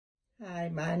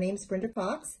Hi, my name's Brenda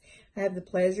Fox. I have the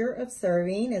pleasure of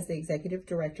serving as the Executive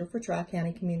Director for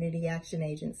Tri-County Community Action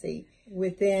Agency.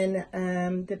 Within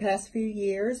the past few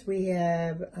years, we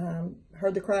have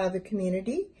heard the cry of the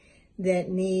community that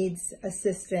needs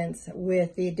assistance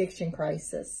with the addiction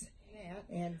crisis.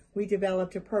 And we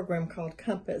developed a program called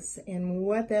Compass, and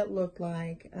what that looked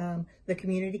like, the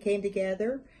community came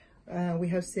together. We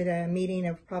hosted a meeting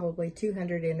of probably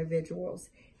 200 individuals,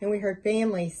 and we heard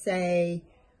families say,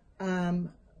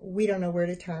 we don't know where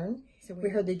to turn. So we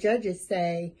heard the judges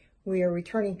say, we are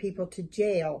returning people to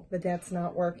jail, but that's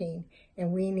not working.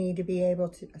 And we need to be able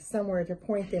to somewhere to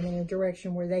point them in a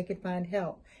direction where they could find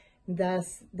help.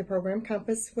 Thus, the program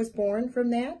Compass was born from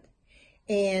that.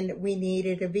 And we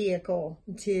needed a vehicle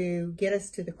to get us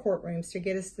to the courtrooms, to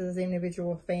get us to those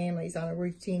individual families on a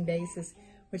routine basis,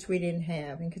 which we didn't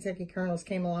have. And Kentucky Colonels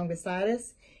came along beside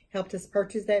us, helped us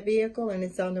purchase that vehicle, and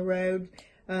it's on the road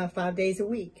 5 days a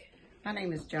week. My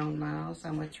name is Joan Miles.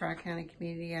 I'm with Tri-County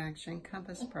Community Action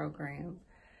Compass Program.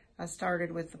 I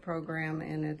started with the program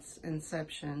in its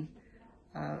inception,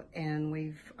 and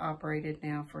we've operated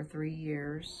now for 3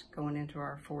 years, going into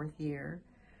our 4th year.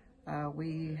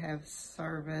 We have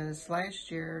serviced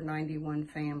last year 91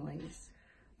 families.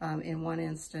 In one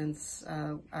instance,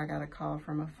 I got a call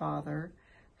from a father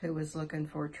who was looking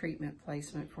for treatment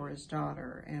placement for his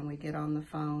daughter, and we get on the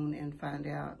phone and find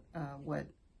out what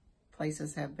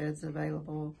places have beds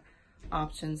available,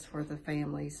 options for the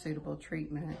family, suitable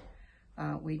treatment.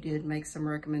 We did make some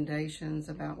recommendations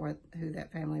about who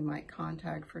that family might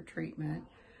contact for treatment.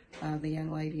 The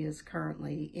young lady is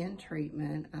currently in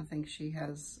treatment. I think she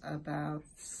has about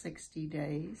 60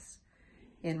 days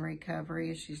in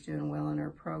recovery. She's doing well in her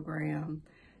program,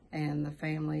 and the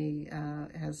family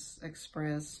has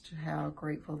expressed how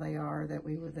grateful they are that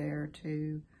we were there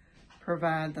to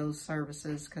provide those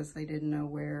services because they didn't know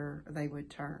where they would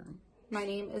turn. My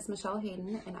name is Michelle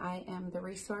Hayden, and I am the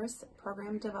Resource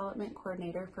Program Development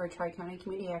Coordinator for Tri-County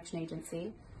Community Action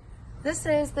Agency. This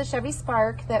is the Chevy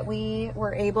Spark that we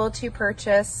were able to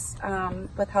purchase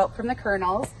with help from the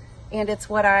Colonels, and it's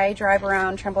what I drive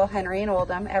around Trumbull, Henry, and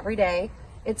Oldham every day.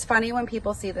 It's funny when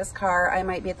people see this car. I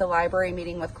might be at the library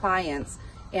meeting with clients,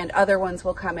 and other ones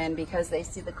will come in because they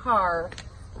see the car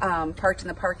parked in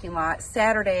the parking lot.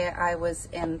 Saturday, I was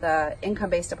in the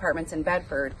income-based apartments in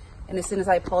Bedford, and as soon as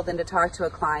I pulled in to talk to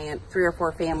a client, 3 or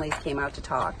 4 families came out to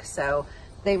talk. So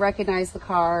they recognized the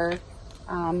car,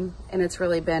 and it's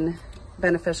really been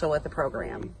beneficial with the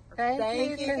program.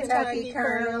 Thank you, Kentucky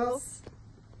Colonels.